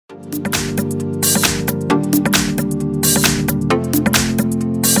In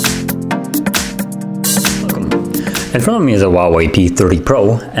front of me is a HUAWEI P30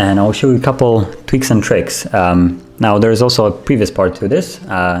 Pro, and I'll show you a couple tweaks and tricks. Now there's also a previous part to this,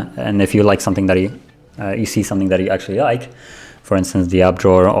 and if you like something that you see something that you actually like, for instance the app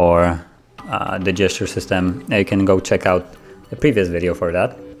drawer or the gesture system, you can go check out the previous video for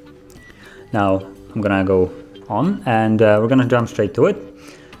that. Now I'm gonna go on, and we're gonna jump straight to it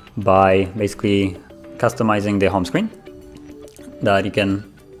by basically customizing the home screen, that you can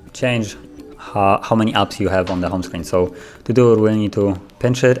change how many apps you have on the home screen. So to do it, we'll need to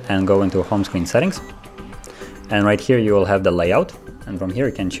pinch it and go into home screen settings, and right here you will have the layout, and from here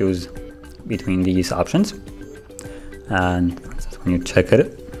you can choose between these options. And when you check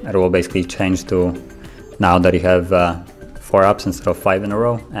it, it will basically change to now that you have 4 apps instead of 5 in a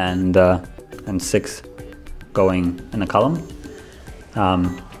row, and 6 going in a column.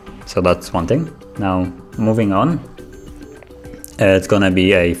 So that's one thing. Now moving on, it's gonna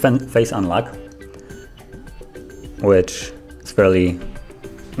be a face unlock, which is fairly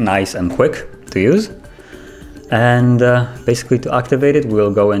nice and quick to use. And basically to activate it,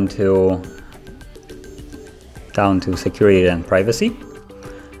 we'll go down to security and privacy.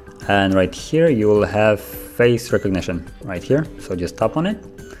 And right here you will have face recognition right here. So just tap on it.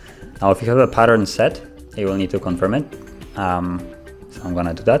 Now if you have a pattern set, you will need to confirm it. So I'm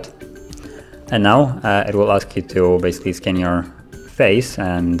gonna do that. And now it will ask you to basically scan your face,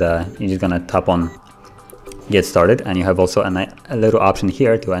 and you're just gonna tap on get started, and you have also a little option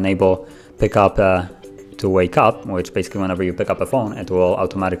here to enable pick up to wake up, which basically whenever you pick up a phone, it will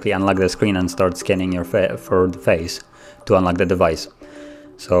automatically unlock the screen and start scanning your for the face to unlock the device.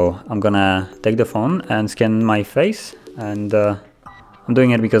 So I'm gonna take the phone and scan my face, and I'm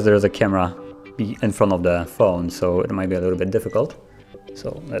doing it because there's a camera in front of the phone, so it might be a little bit difficult.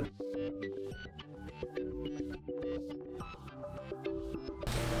 So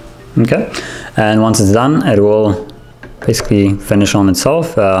okay, and once it's done, it will basically finish on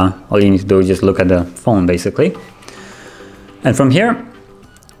itself. All you need to do is just look at the phone basically, and from here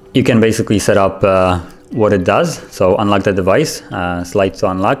you can basically set up what it does. So unlock the device, slide to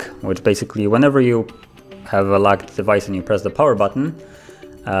unlock, which basically whenever you have a locked device and you press the power button,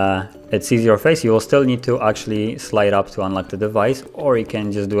 it sees your face. You will still need to actually slide up to unlock the device, or you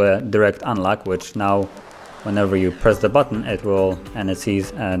can just do a direct unlock, which now whenever you press the button, it will, and it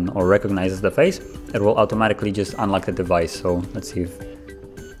sees or recognizes the face, it will automatically just unlock the device. So let's see if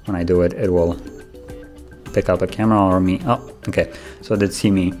when I do it, it will pick up a camera or me. Oh, okay, so it did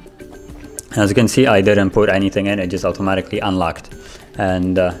see me. As you can see, I didn't put anything in, it just automatically unlocked.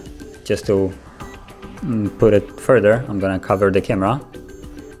 And just to put it further, I'm gonna cover the camera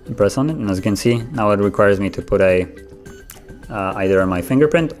and press on it, and as you can see, now it requires me to put either my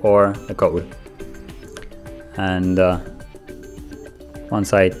fingerprint or a code. And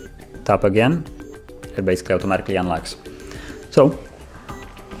once I tap again, it basically automatically unlocks. So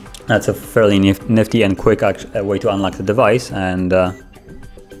that's a fairly nifty and quick way to unlock the device, and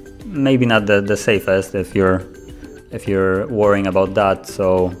maybe not the safest if you're worrying about that.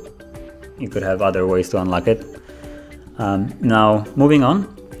 So you could have other ways to unlock it. Now moving on,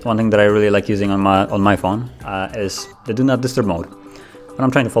 one thing that I really like using on my phone is the do not disturb mode. When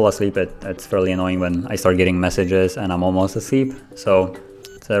I'm trying to fall asleep, it's fairly annoying when I start getting messages and I'm almost asleep. So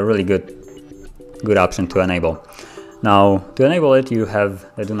it's a really good option to enable. Now to enable it, you have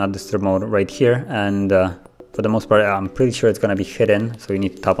the do not disturb mode right here, and for the most part I'm pretty sure it's going to be hidden, so you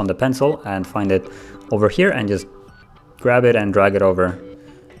need to tap on the pencil and find it over here and just grab it and drag it over,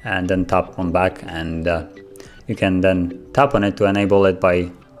 and then tap on back, and you can then tap on it to enable it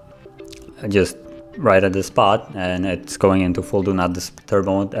by just right at the spot, and it's going into full do not disturb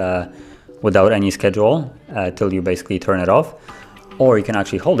mode without any schedule till you basically turn it off. Or you can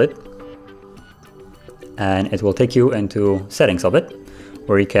actually hold it and it will take you into settings of it,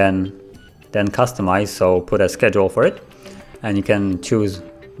 where you can then customize, so put a schedule for it, and you can choose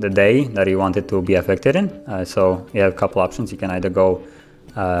the day that you want it to be affected in. So you have a couple options. You can either go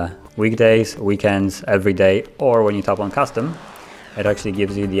weekdays, weekends, every day, or when you tap on custom, it actually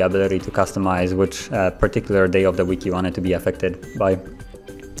gives you the ability to customize which particular day of the week you want it to be affected by.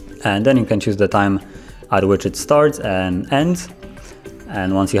 And then you can choose the time at which it starts and ends.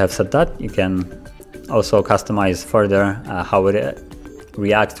 And once you have set that, you can also customize further how it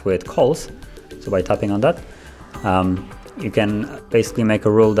reacts with calls. So by tapping on that, you can basically make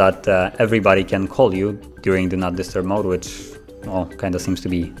a rule that everybody can call you during do not disturb mode, which kind of seems to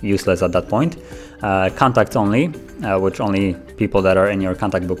be useless at that point. Contacts only, which only people that are in your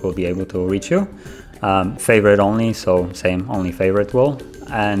contact book will be able to reach you. Favorite only, so same, only favorite will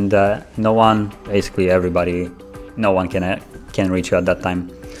and no one, basically everybody, no one can reach you at that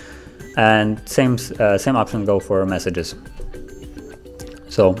time. And same options go for messages.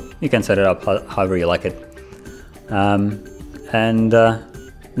 So you can set it up however you like it.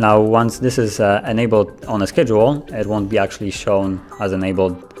 Now once this is enabled on a schedule, it won't be actually shown as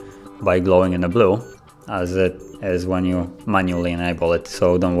enabled by glowing in the blue as it is when you manually enable it,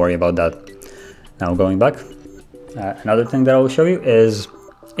 so don't worry about that. Now going back, another thing that I will show you is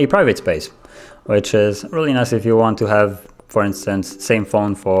a private space, which is really nice if you want to have, for instance, same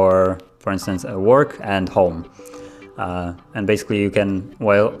phone for instance, work and home. And basically you can,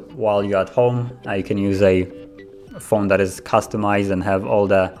 while you're at home, you can use a phone that is customized and have all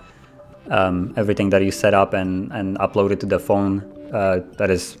the everything that you set up and upload it to the phone that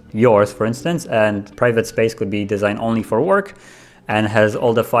is yours, for instance. And private space could be designed only for work and has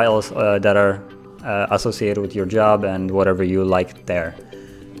all the files that are associated with your job and whatever you like there.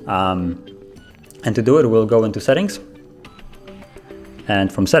 And to do it, we'll go into settings,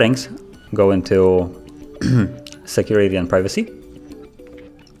 and from settings go into security and privacy,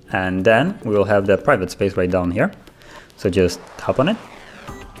 and then we will have the private space right down here. So just tap on it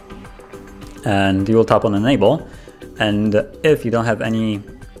and you will tap on enable. And if you don't have any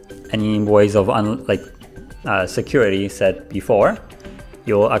ways of security set before,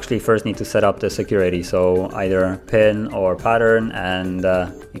 you'll actually first need to set up the security, so either PIN or pattern, and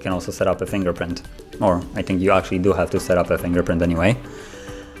you can also set up a fingerprint, or I think you actually do have to set up a fingerprint anyway.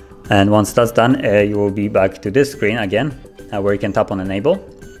 And once that's done, you will be back to this screen again, where you can tap on enable,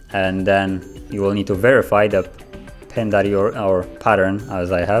 and then you will need to verify the PIN that or pattern,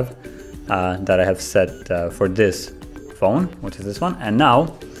 as I have, that I have set for this phone, which is this one. And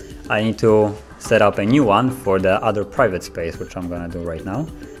now I need to set up a new one for the other private space, which I'm gonna do right now,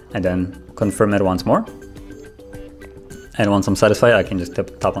 and then confirm it once more. And once I'm satisfied, I can just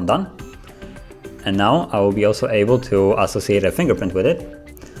tap on done. And now I will be also able to associate a fingerprint with it.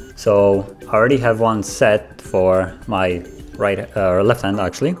 So I already have one set for my right or left hand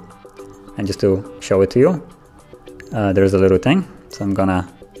actually, and just to show it to you, there's a little thing. So I'm gonna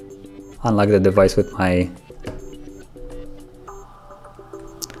unlock the device with my,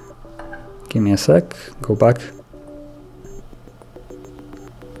 give me a sec, go back.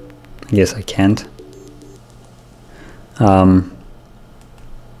 Yes, I can't. Trying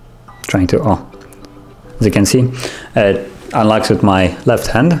to, as you can see, it unlocks with my left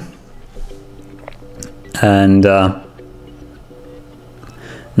hand. And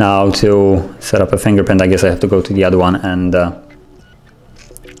now to set up a fingerprint, I guess I have to go to the other one and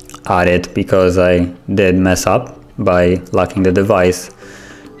add it, because I did mess up by locking the device.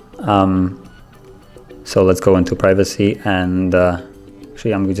 So let's go into privacy, and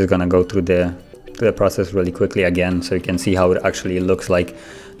actually I'm just gonna go through the process really quickly again, so you can see how it actually looks like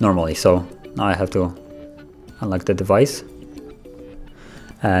normally. So now I have to unlock the device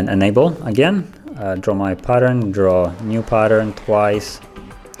and enable again. Draw my pattern, draw new pattern twice,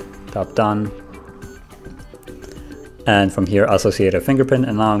 tap done, and from here associate a fingerprint.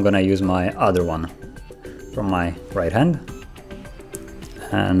 And now I'm gonna use my other one from my right hand,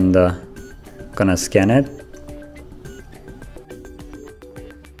 and gonna scan it.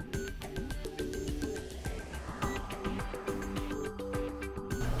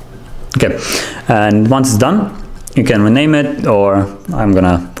 Okay, and once it's done, you can rename it, or I'm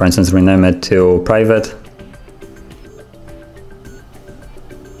gonna, for instance, rename it to private.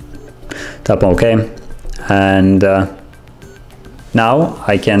 Tap OK, and now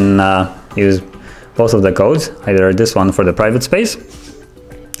I can use both of the codes, either this one for the private space,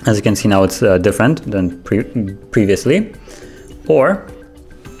 as you can see now it's different than previously, or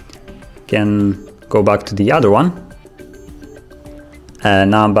can go back to the other one,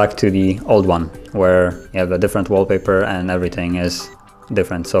 and now I'm back to the old one, where you have a different wallpaper and everything is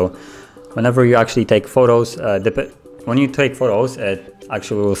different. So whenever you actually take photos, when you take photos, it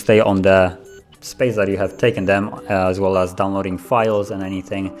actually will stay on the space that you have taken them, as well as downloading files and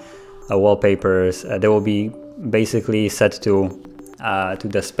anything, wallpapers. They will be basically set to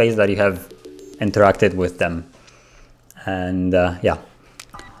the space that you have interacted with them. And yeah,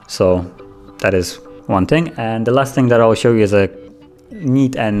 so that is one thing. And the last thing that I'll show you is a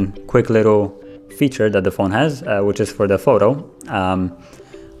neat and quick little feature that the phone has, which is for the photo.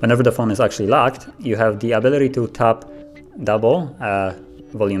 Whenever the phone is actually locked, you have the ability to tap double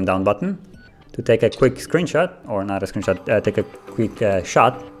volume down button to take a quick screenshot, or not a screenshot, take a quick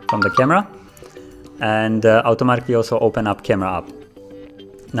shot from the camera, and automatically also open up camera app.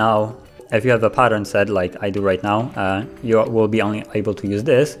 Now, if you have a pattern set like I do right now, you will be only able to use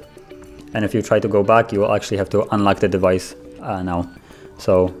this, and if you try to go back, you will actually have to unlock the device now.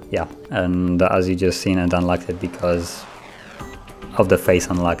 So yeah, and as you just seen, it unlocked it because of the face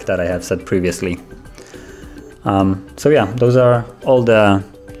unlock that I have set previously. So yeah, those are all the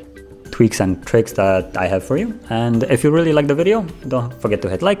tweaks and tricks that I have for you. And if you really like the video, don't forget to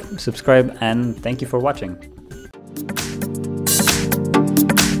hit like, subscribe, and thank you for watching.